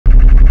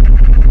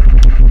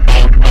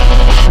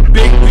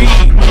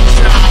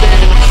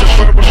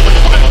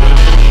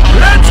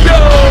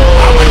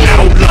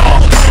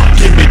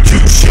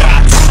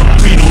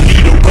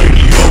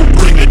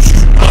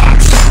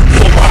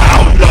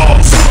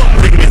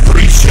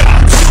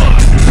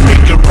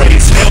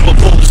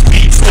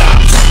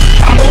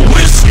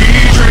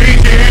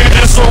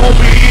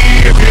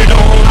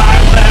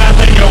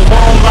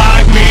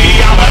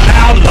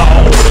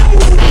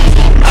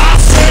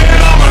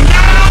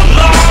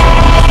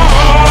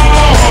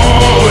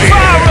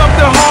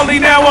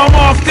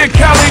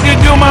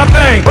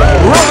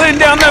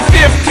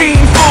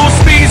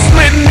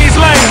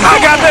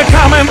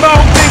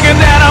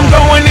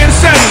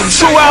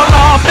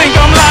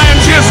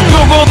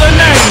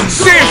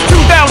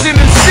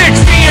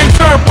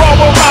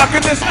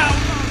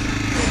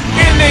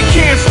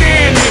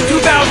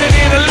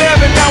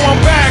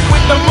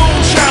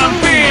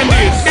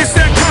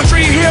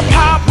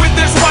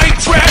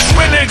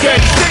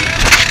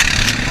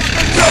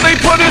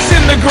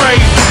the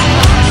grave.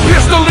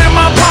 Pistol in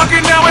my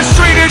pocket, now as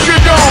straight as you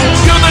don't.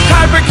 You're the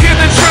type of kid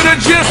that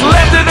should've just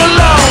left it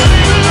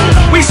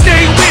alone. We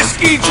stay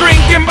whiskey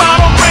drinking,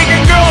 bottle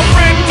breaking,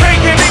 girlfriend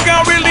taking. Think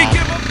I really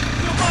give a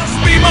you must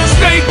be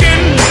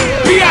mistaken.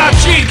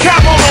 P.I.G.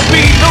 capital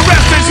B, the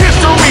rest is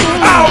history.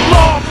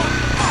 Outlaw.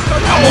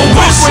 I'm a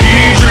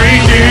whiskey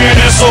drinking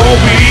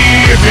S.O.B.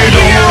 If you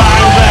don't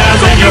like that,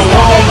 then you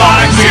won't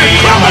like me.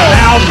 I'm an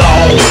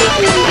outlaw.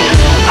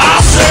 I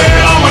said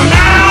I'm an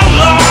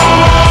outlaw.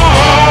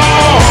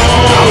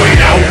 I'm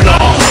an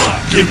outlaw.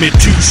 Give me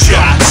 2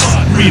 shots.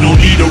 We don't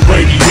need a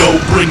radio,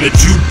 bring a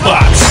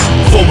jukebox.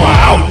 For my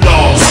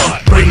outlaws,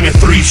 bring me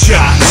 3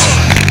 shots.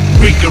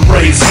 We can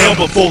raise hell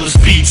before the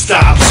speed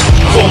stops.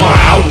 For my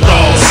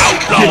outlaws,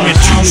 give me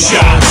 2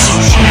 shots.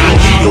 We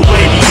don't need a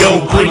radio,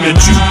 bring a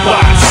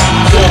jukebox.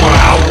 For my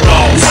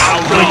outlaws,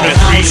 bring me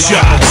 3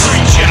 shots.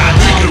 We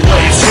can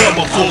raise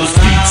hell before the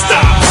speed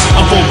stops.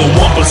 I'm for the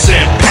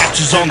 1%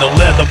 patches on the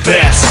leather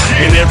vest.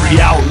 And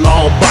every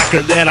outlaw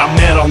biker that I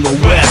met on the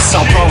west.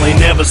 I'll probably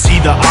never see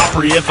the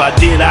Opry, if I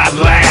did I'd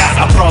laugh.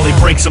 I'll probably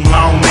break some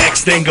long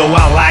necks, then go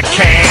out like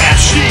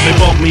cash. They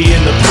bumped me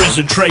in the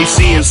prison,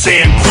 Tracy and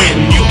San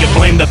Quentin. You can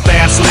blame the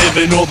fast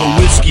living or the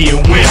whiskey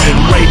and women.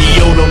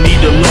 Radio don't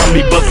need to love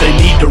me, but they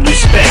need to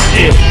respect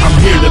it. I'm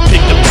here to pick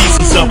the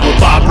pieces up where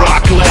Bob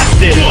Rock left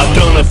it. I've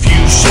done a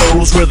few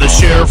shows where the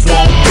sheriff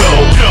won't go,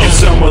 and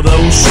some of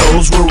those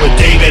shows were with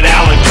David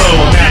Allen Coe.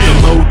 I'm at the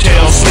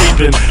motel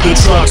sleeping, the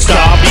truck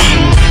stop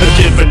eating, a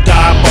different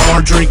dive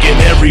bar drinking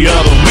every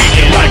other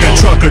weekend. Like a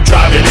trucker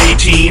driving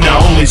 18, I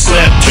only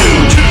slept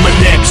 2. My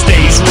neck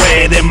stays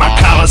red and my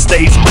collar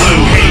stays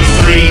blue. Hey,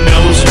 3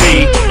 knows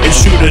me, and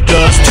Shooter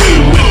does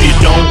too. If you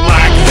don't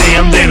like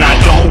them, then I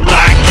don't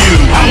like you.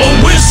 I'm a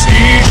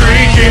whiskey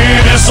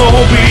drinking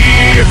S.O.B.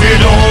 If you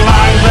don't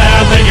like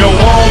that, then you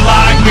won't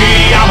like me.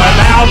 I'm an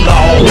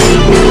outlaw.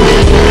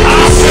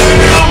 I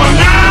said I'm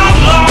an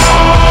outlaw.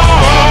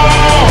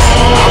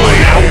 I'm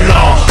an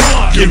outlaw.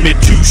 Give me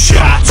 2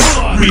 shots.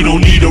 We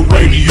don't need a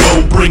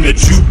radio, bring a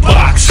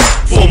jukebox.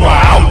 For my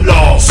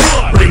outlaws,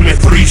 bring me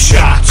 3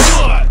 shots.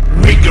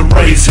 We can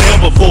raise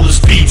hell before the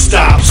speed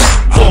stops.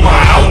 For my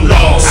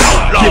outlaws,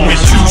 give me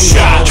 2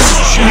 shots.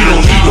 We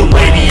don't need a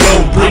radio,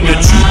 bring a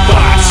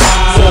jukebox.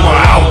 For my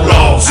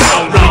outlaws,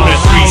 bring me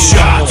 3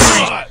 shots.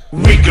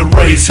 We can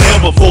raise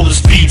hell before the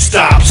speed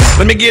stops.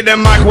 Let me get that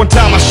mic one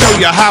time, I'll show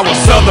you how a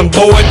southern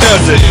boy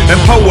does it. And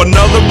pour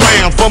another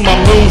round for my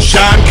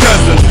moonshine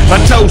cousin. A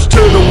toast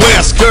to the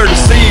west,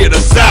 courtesy of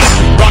the south.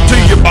 Brought to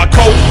you by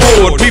Colt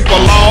Ford,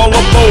 people all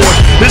aboard.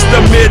 This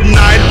the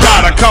Midnight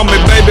Rider, call me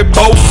baby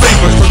Bo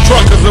Seepers. For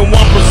truckers and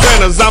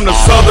 1%ers, I'm the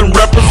southern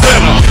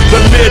representative.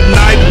 The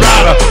Midnight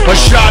Rider, a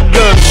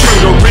shotgun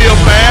shooter, real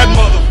bad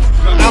mother.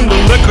 I'm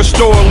the liquor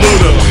store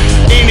looter.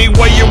 Any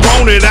way you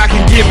want it, I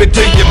can give it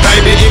to you,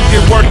 baby. If you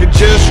work it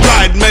just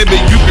right,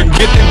 maybe you can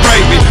get the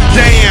gravy.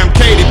 Damn,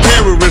 Katy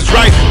Perry is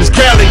right. These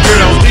Cali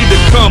girls need to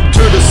come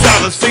to the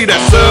south and see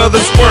that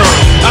southern squirrel.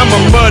 I'm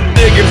a mud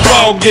digging,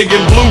 frog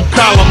gigging, blue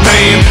collar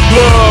man.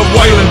 Love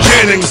Waylon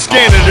Jennings,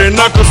 Skinner and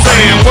Uncle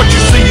Sam. What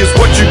you see is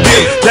what you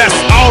get, that's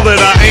all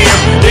that I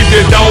am. If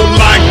you don't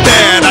like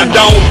that, I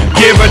don't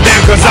give a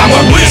damn, cause I'm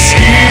a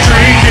whiskey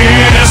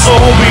drinking